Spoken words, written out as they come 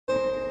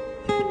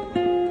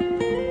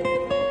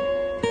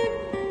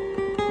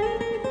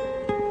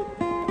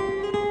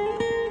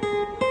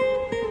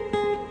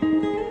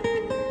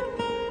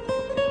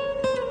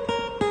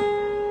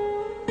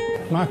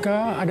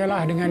Maka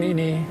adalah dengan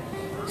ini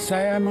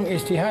saya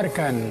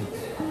mengisytiharkan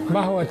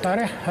bahawa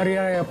tarikh Hari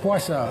Raya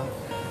Puasa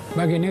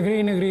bagi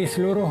negeri-negeri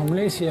seluruh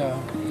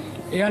Malaysia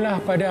ialah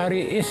pada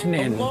hari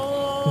Isnin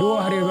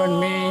 2 hari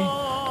bulan Mei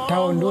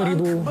tahun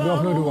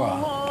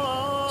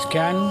 2022.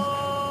 Sekian,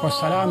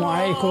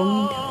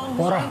 wassalamualaikum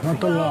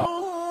warahmatullahi wabarakatuh.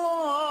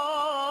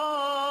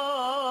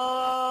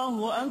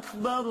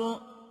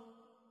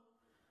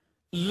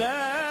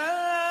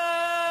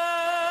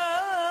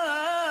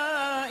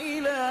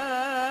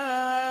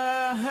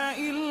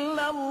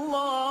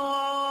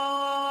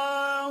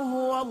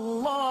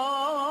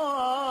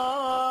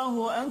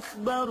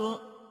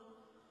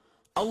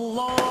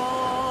 Allahu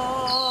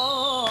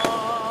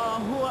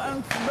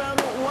Akbar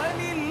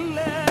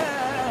walillahil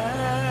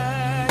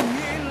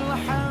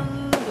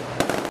hamd.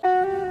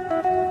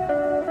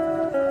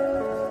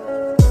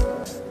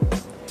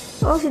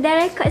 Oh, sudah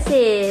rekod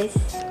sis.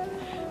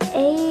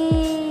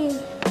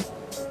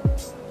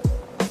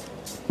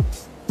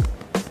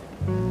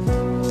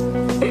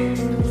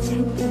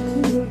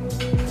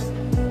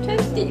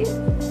 Cantik.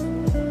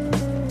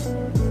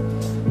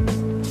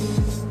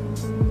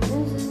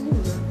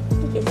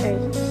 Okay, sorry.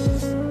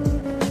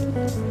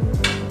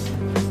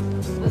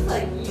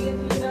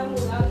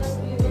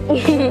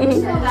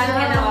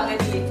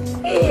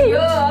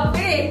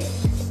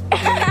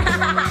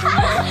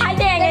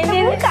 Ada yang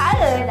dia buka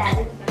ke tak?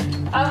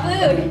 Apa?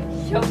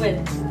 Shovel.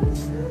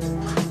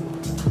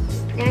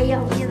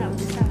 Ayam punya tak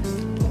besar.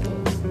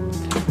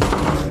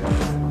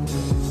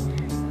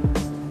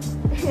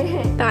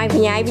 Tak,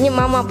 I punya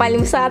mama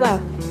paling besar tau.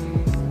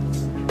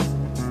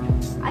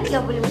 I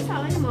tak boleh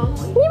besar, mana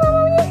mama? Ni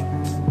mama punya.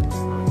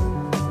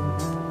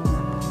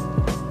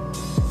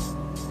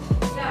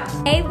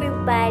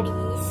 Everybody,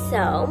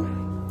 so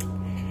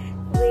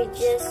we're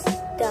just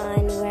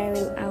done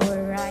wearing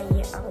our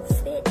Raya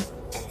outfit.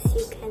 As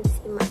you can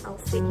see my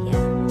outfit here.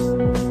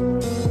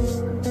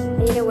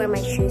 I didn't wear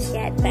my shoes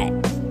yet, but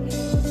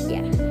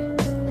yeah.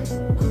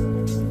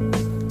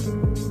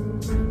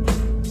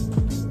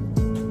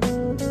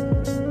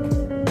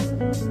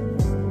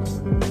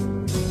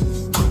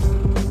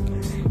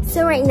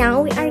 So right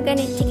now we are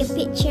gonna take a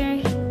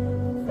picture.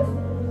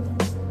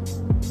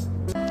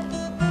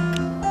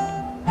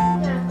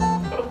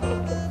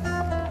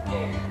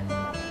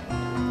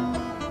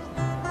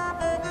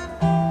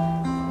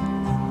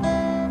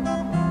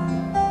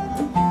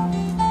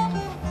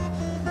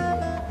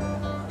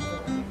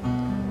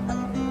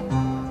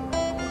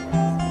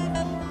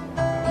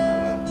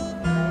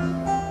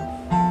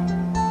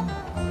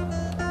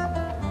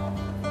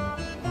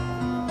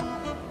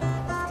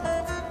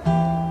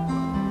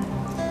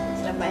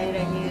 Hari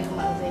Raya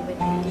Mak Zai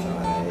Bati.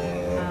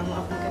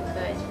 Maafkan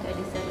kakak jika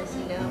ada salah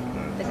silap,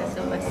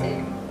 terkasar bahasa.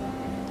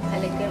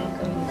 Halakan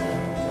maka minta.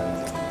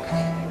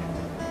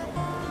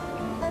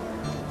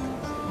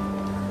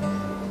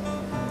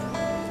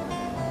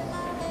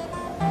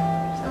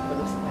 Siapa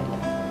dah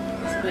semalam?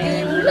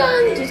 Semalam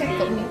bulan je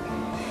cakap ni.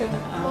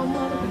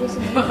 Mama dia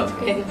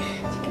sebabkan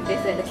jika ada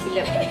salah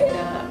silap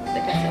kakak,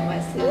 terkasar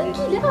bahasa.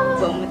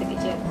 Buat mama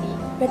terkejut hati.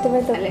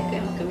 Betul-betul.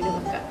 Halakan maka minta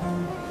kakak.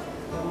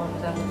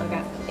 Sama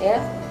kakak. Ya.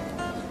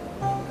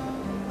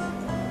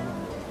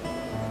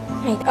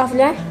 Hai, off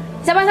lah.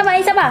 Sabar. Tak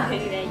apa.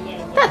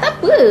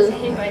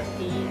 Saya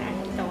pasti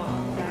minta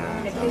maaf.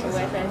 Saya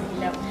buat salah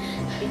silap.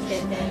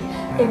 Betul.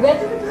 Sabar.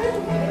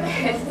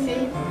 Saya mama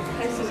saya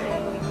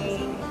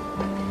batin.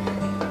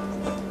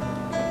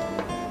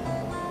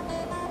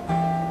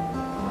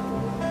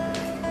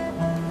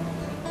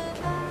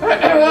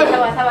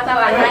 Minta maaf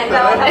kerana buat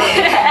mama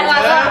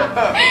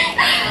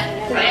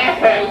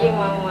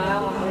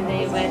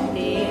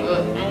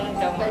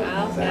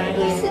saya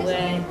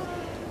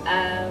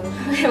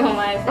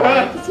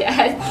kecil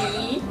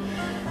hati.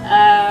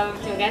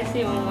 Terima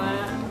kasih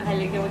mama.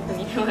 Halakan waktu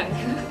minum makan.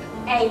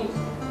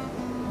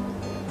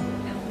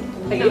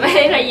 Selamat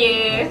Hari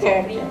Raya.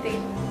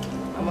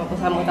 Mama pun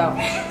sama tau.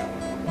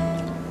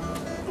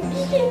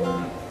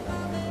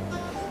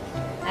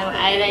 Selamat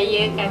Hari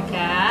Raya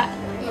kakak.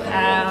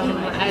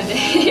 Ada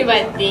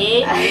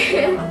batik.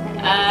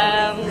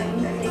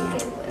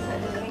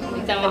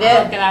 Minta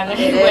maaf kerana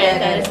buat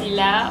salah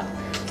silap.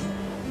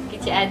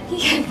 Kecil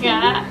hati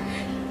kakak.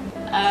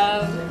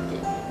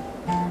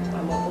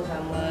 Mama pun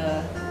sama.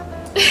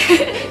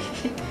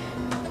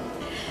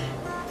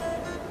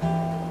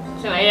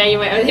 Selamat Hari Raya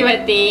Mak Zai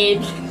Batin.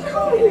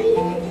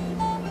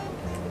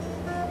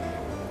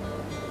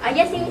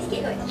 Ayah sini sikit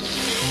kot.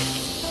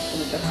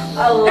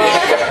 Allah.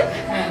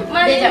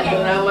 Dia tak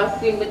pernah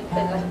makin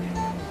betul lah.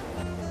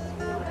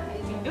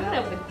 Tidur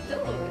dah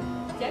betul.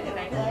 Jangan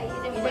nangis.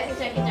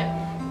 Kejap.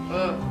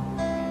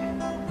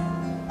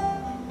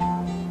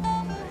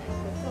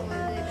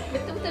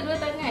 Betul-betul dua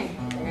tangan.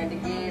 Tangan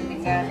degil,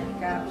 dekat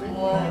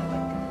semua.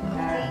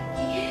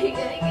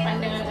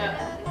 Pandangan kak.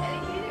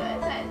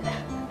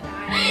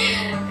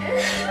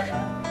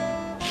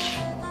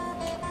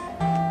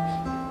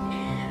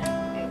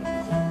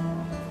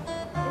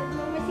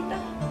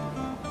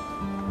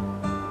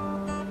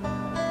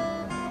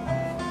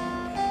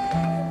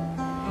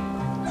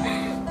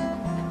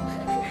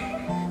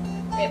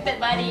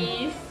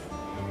 baris.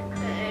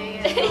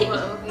 Sama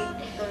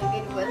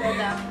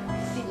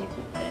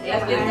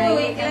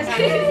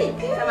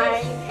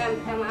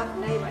minta maaf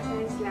lahir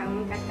batin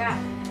Islam kakak.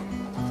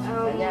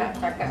 Banyak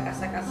cakap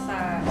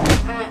kasar-kasar.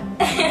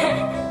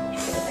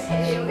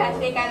 Terima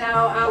kasih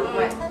kalau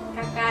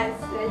kakak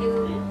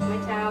selalu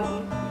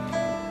macam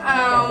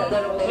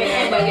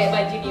Bagai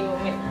baju ni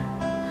Muhammad.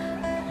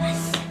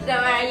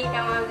 Selamat Hari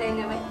Kamal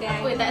Zainal Batin.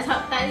 Apa tak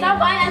sabar?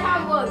 Sabar nak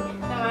sambung.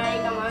 Selamat Hari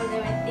Kamal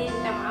Zainal Batin.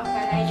 Minta maaf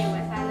kalau ada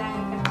masalah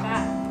dengan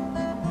kakak.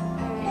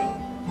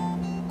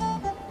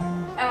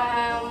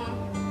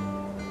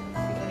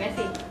 Terima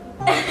kasih.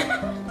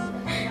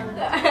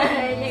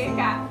 Ya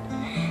kakak.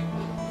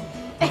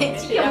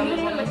 Cium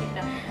dulu.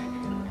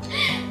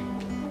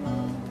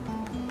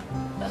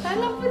 Tak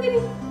salah pun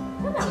tadi.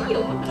 Tak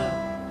cium.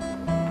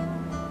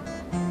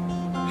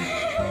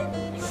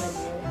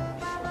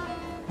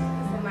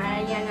 Selamat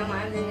Hari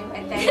Kamal Zainal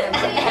Batin.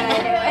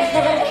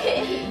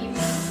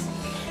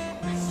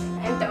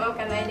 Minta maaf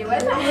kalau ada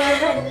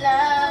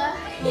masalah.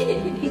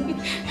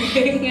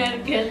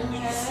 Dengarkan.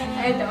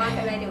 Minta maaf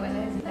kalau ada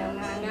masalah sedang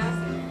menangis.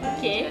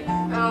 Okey.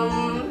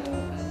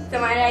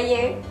 Selamat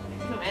Raya.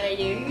 Selamat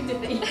Raya. Kita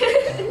tak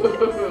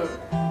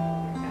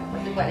Lepas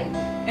tu buat lagi.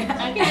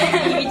 akan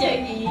lagi kejap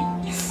lagi.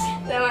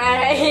 Selamat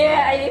Raya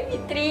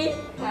Aidilfitri.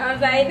 Maaf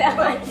saya tak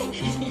mati.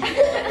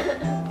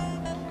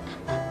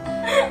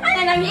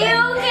 Anak nangis.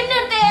 Kena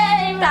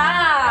teh.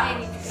 Tak.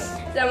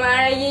 Selamat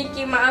Raya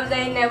Ki. Maaf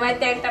Zainal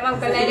Batin. Tak maaf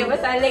kalau ada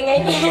masalah dengan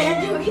dia.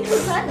 Itu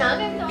sana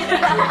kan kau.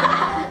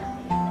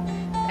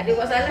 Ada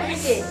buat salah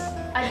sikit.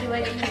 Ada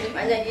balik.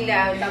 Banyak gila.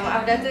 Minta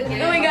maaf dah tu.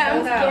 Oh my god, I'm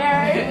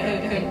scared.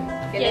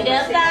 Ya,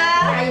 Delta.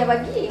 Ayah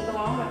bagi ke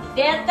mama.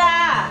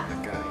 Delta.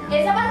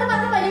 Sabar.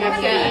 Jangan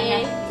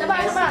Okey.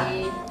 Sabar.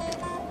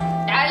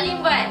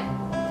 Darling buat.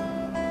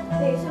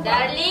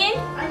 Darling.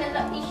 Ana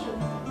tak tisu.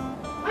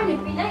 Mana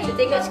pinai? Cuba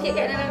tengok sikit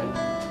kat dalam.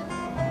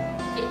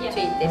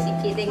 Cerita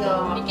sikit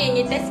tengok. Okey,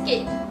 kita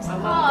sikit.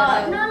 Mama Ah,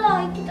 tak tahu. nak lah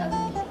kita.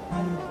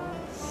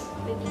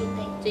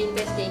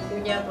 Cerita sikit. Kita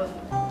punya apa?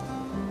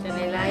 Macam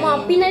lain-lain. Mak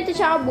pinai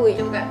tercabut.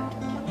 Cuba kat.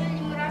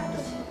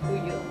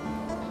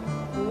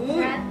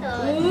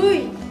 500.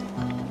 Ui.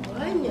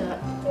 Banyak.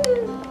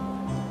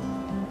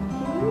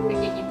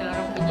 Okey, kita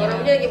orang punya. Orang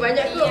punya lagi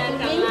banyak kot.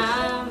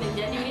 Biarkanlah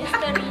menjadi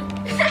misteri.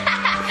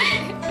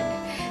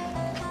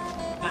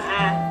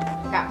 Maaf.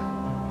 Kak.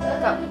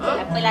 Kak.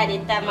 Tak apalah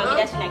Delta, Mami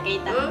dah sunatkan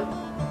kita.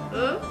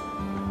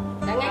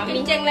 Jangan Mami.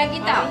 kencing lagi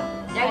tau.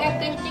 Jangan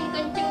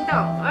kencing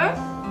tau.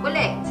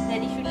 Boleh?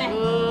 Jadi sunat.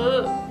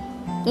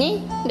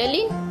 Ni,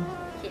 Dalin.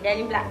 Cik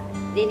Darling pula.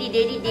 Daddy.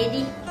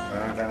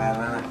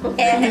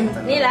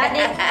 Ni lah,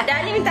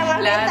 Darling minta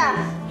maaf Delta.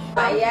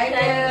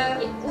 Ayahnya.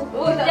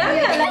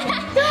 Janganlah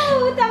tu,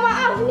 minta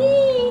maaf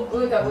ni.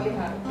 Oh, tak boleh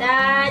ha.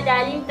 Dah,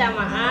 Darling minta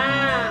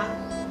maaf.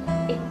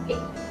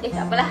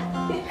 Tak apalah.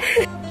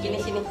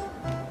 Sini.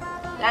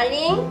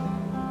 Darling.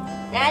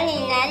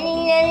 Darling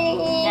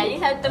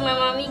selalu teman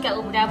Mami kat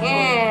rumah dapur.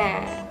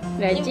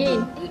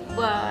 Rajin.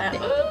 Buat.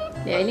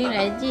 Darling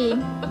rajin.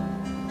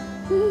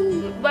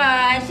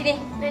 Bye, sini.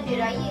 Nanti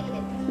raya tu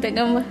kata. Tak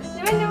gambar.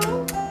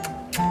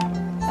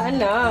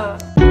 Sana.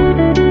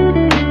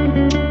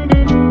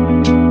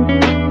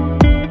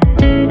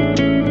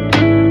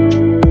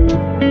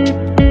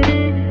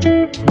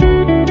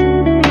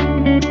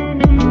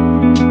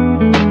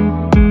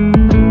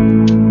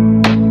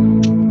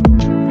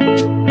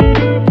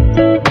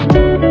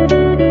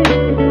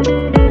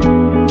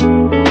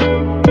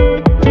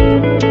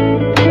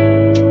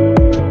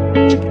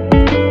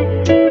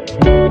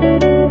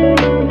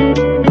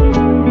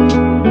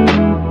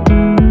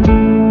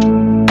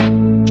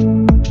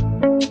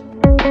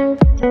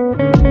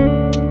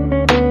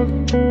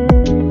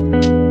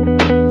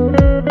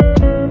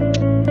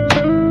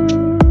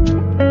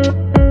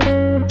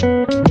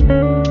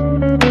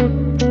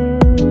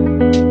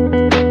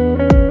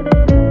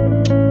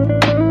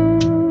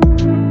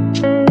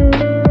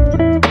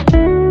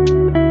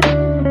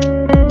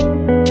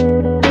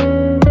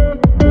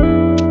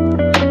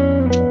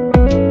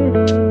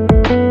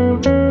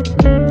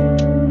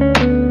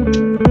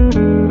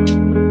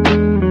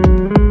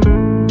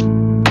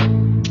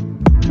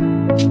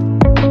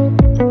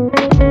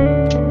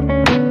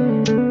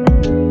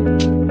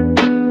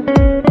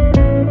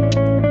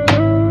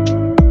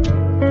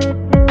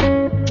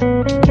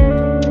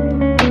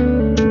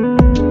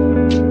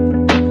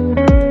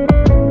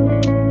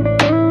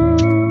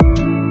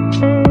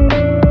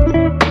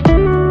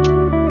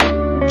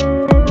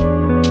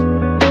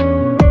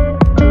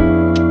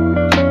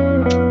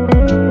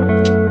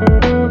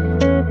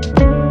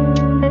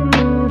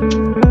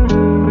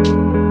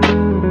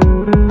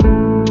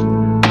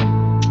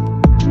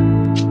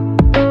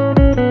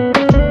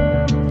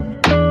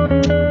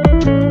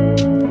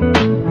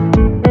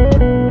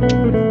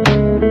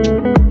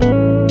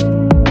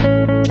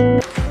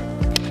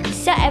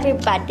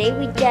 everybody,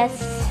 we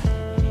just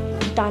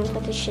done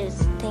Patricia's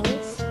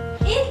things.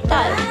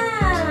 Tak.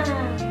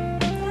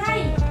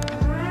 Hai.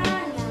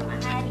 Selamat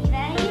Hari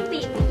Raya,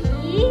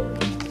 baby.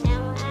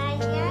 Selamat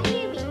Hari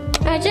Raya, baby.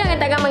 Raja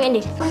angkat gambar dengan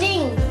dia.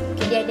 Kuning.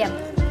 Okay, dia diam.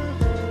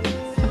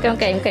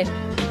 Makan.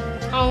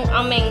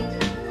 Ameng.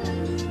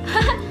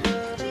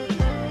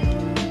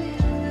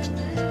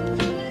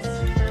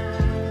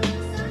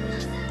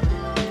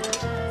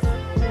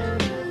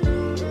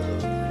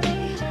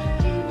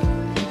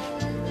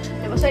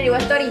 Sorry,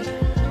 what story?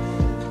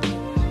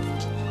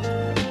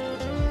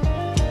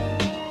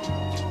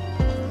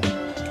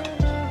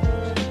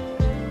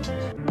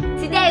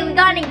 Today we're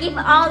gonna give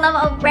all of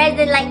our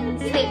present like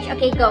switch.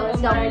 Okay, go.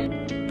 Let's go.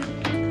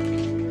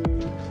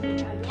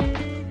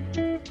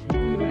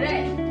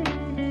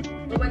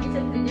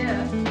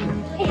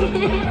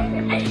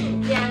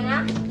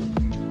 Jangan.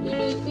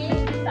 Ini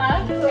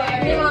satu.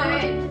 Thank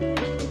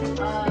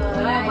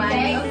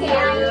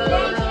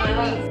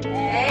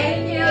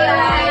you.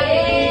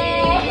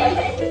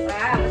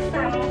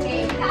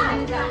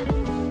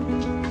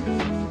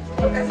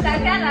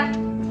 Sekarang lah.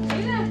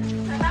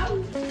 Tak tahu.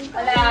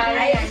 Alah,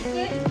 Raya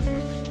sikit.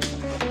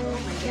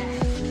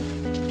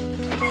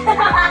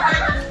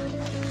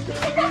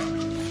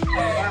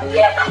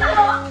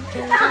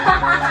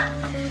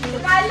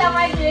 Semalam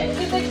aja,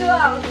 kita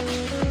jual.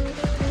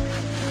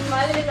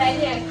 Semalam dia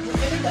tanya,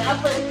 bukan buat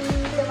apa?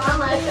 Kita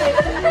mama ke?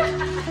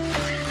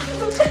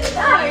 Bukan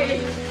tahu.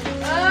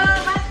 Oh,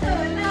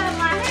 patutlah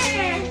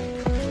mahir.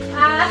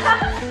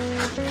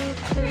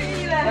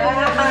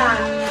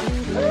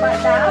 Tempat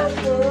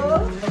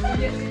dapur.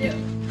 Tunjuk.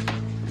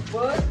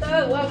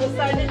 Botol. Wah,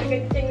 besarnya dia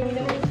kencing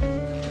minum.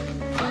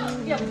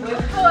 Ya,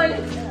 betul.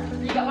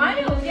 Di kat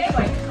mana? Okey,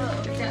 boy.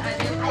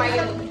 Ada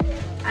fire.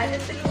 Ada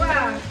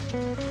seluar.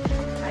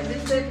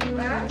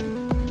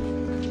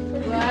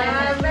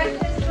 Wah, best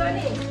seluar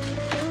ni.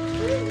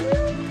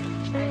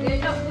 Ada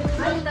dok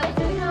putih. Tak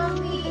boleh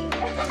ambil.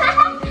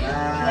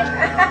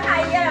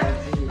 Ayam.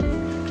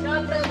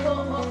 Nota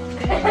bohong.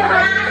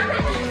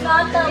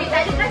 Nota.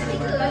 Ada plastik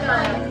ke?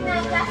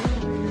 Plastik.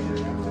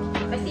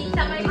 Pasti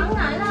hitam lagi.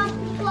 Hangat lah.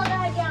 Kau dah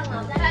ada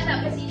hangat. Tak,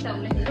 pasti hitam.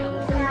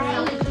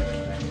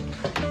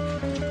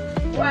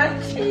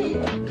 Waci.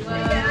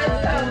 Wah.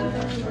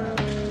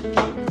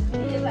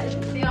 Dia balik.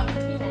 Tengok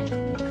pesanan.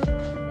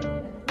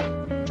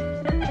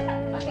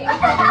 Okey.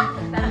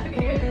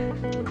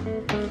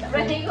 Tak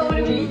pernah tengok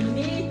orang beli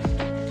ni.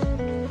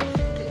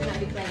 Dia nak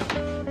decline.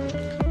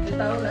 Dia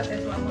tahu lah saya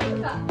selamat ke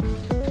tak?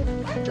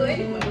 Betul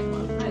ni.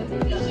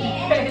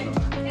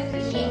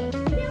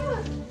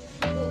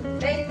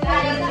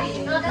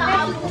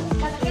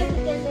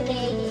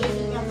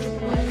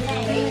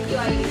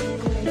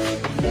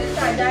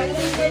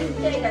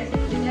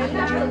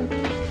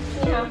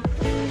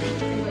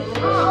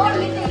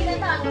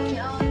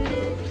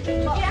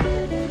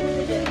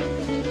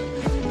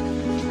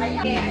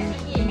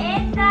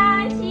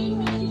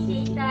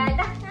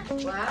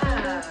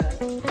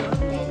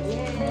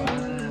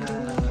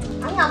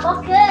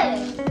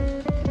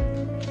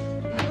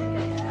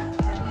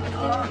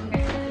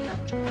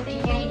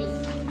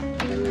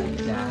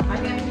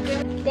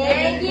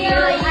 Thank you,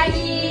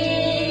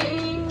 Adi.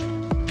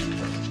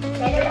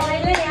 Saya dah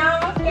boleh ni,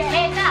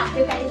 okey. Tak,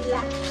 dekat ni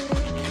lah.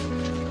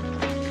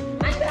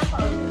 Ada apa?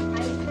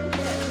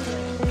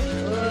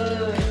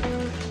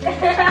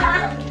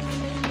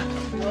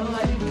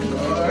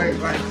 Oi,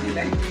 pasti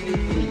lagi.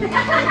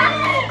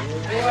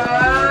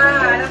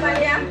 Wah, ada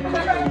banyak.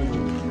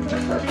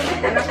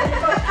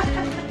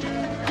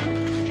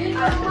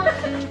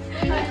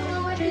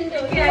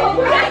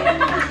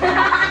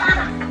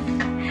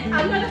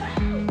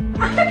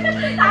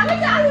 Aku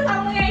tak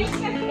sama dengan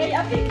ikan.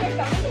 Apa ikan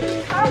kat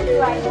sini?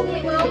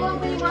 Mama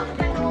boleh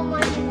makan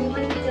mama ni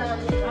macam.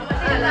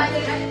 Ada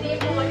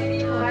demo.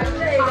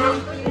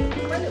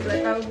 Mana pula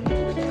tahu?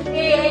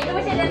 Itu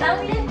macam dah tahu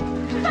je.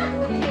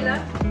 Inilah.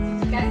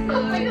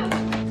 Kasut.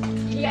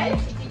 Iya,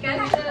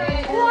 kasut.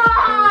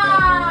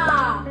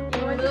 Wah!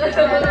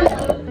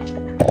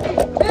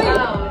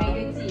 Wow,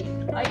 dia kecil.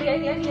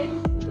 Ada.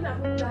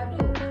 Kenapa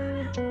gaduh?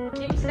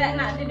 Dia mesti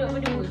nak duduk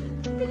berdua.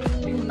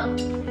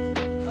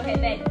 Oh,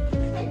 head.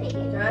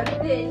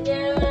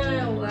 Cantiknya.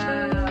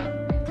 Wah.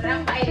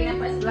 Rampak dia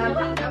nampak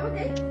Selamat selamat. apa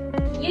dia?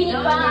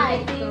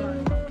 Unified.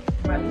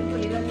 Bagus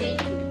boleh lah.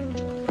 Thank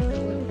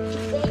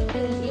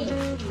you.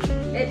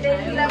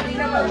 Thank you lah.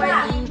 Kita buat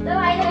bagi. Kita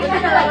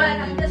sekarang.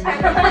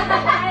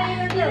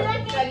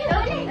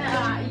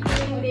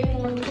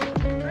 Demo.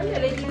 Mana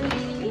lagi ni?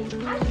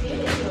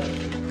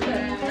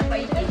 Nampak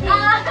itu.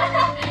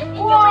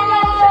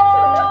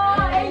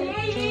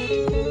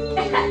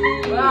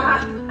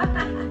 Wah.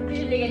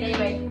 Pilih dengan dia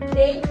baik.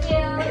 Thank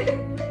you.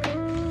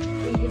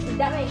 Dia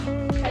sedap kan?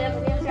 Kalau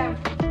punya macam.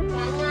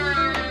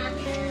 Sangat.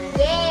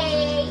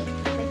 Yay.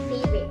 My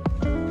favorite.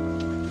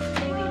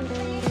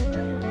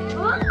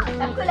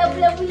 Takutlah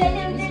bulan-bulan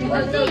dia macam ni.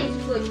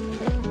 Good.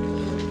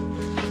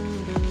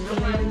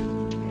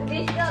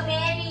 This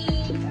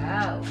strawberry.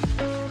 Wow.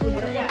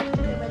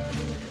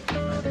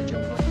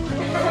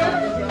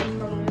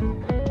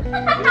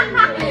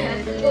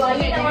 Oh,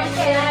 ini tak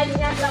makan lah. Ini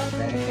nak tak.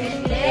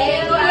 Thank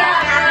you.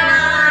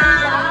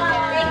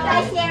 Thank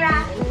you,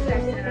 Sarah.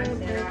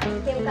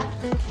 Okay, buka.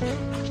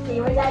 Okay,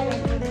 wala yan.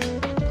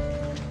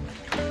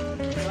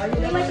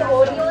 Ini macam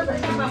Oreo tu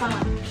sama mama.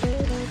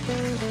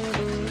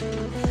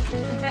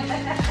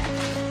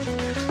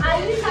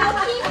 Ayu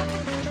sapi.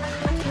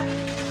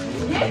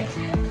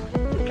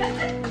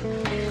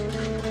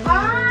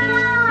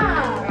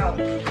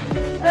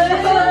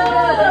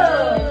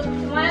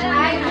 Mana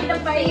air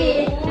tempat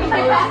ini?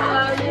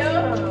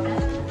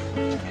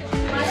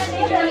 Mana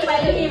dia tempat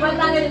ini?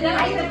 Batang dia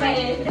air tempat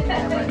ini.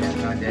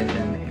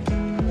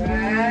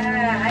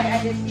 Wah, ada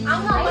tisu.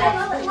 Amma boleh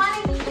masuk mana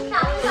tisu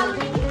nak sama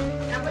ni?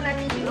 Apa nak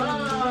tisu?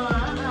 Mama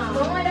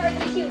dapat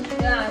tisu.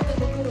 Ya, tu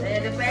buku. Saya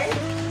ada pen.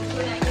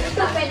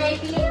 Itu pen saya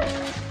pilih.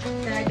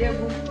 Dah ada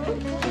buku.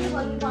 Ini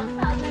bagi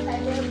masak kan tak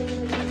ada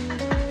beli-beli.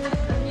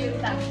 Ambil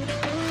hutang.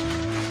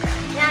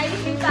 Nah, ini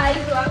kita air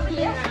tu ambil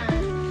ya.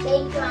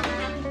 Thank you, Amma.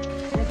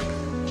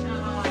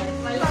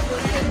 Semalam aku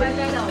nak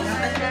bandar tau.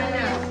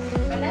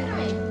 Bandar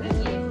tau eh?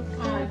 Pergi.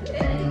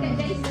 Dekat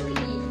dari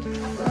sini.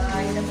 Wah,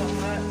 ini dapat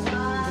mak.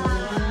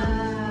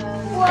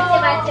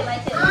 Baca.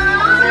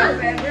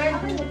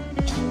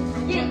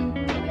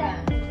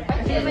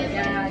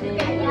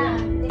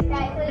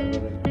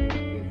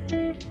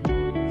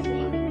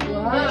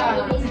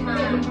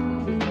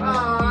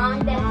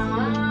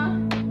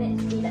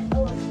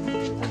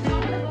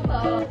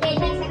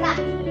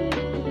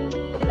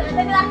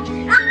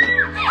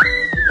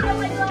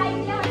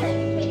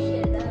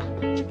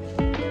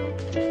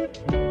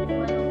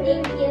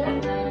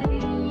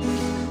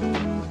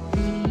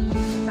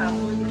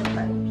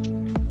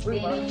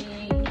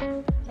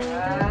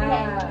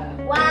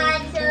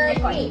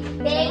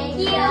 Thank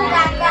you,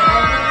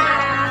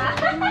 kakak.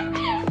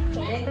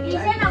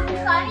 Tisha nak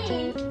buka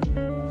ni.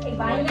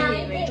 Banyak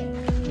ni.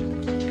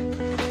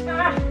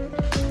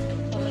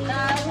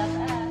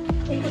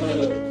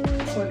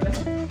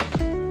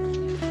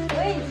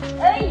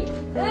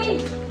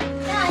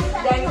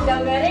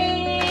 Jangan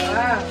garing.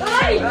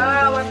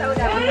 Matang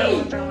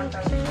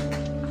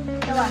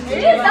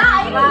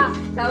dah.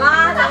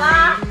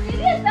 Sabar.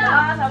 Serius tak?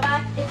 Sabar.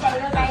 Kita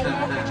dulu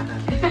kainnya.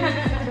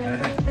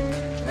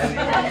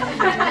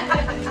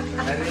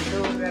 Hari tu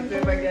kata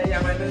bagi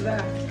ayam mana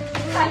dah?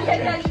 Saya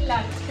dah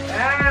hilang.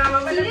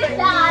 Mama Serius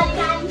dah,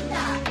 dengan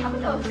Alisa. Apa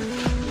tu?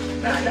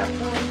 tak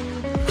dapur.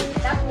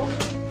 Dapur.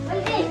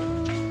 Boleh.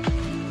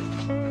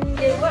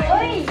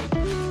 Oi.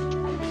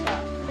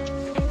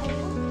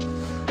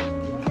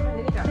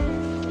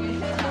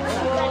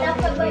 Tak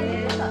dapat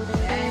benda tu.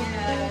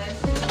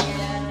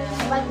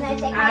 Sebab nak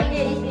cek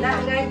Angin nak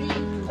ngaji.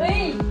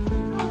 Oi.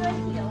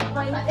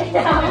 Masa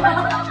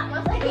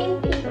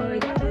hindi.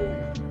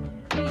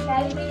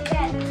 Kali ni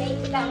kan, saya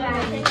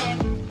cakap macam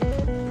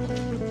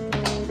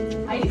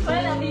Air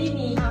sekolah nak beli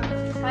ni.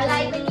 kalau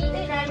saya beli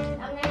tu dan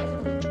angan.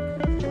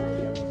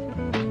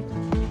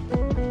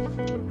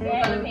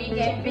 Kalau pergi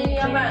camping ni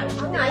abang.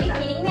 Angan, you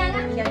feeling ni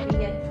anak.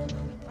 Camping.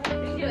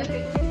 Video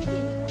kat sini.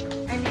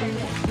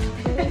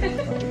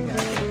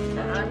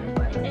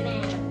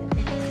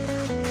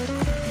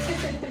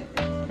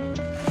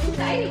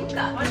 Saya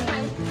buka. Mana?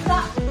 Buka.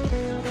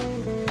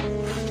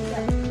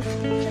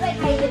 Sebab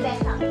saya the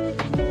best tau.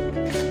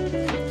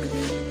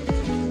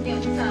 Dia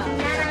buka.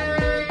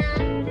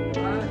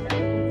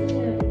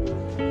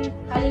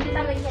 Kali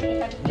pertama kita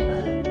tak tiba.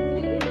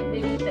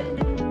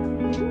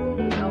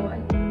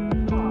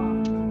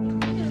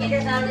 Kita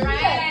dah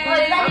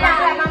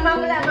mama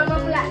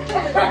pula.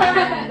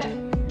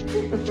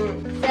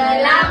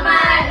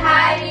 Selamat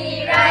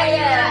Hari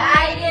Raya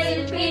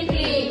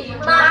Aidilfitri.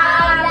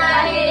 Maaf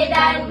lahir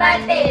dan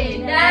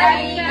batin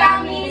dari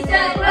kami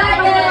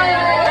sekeluarga.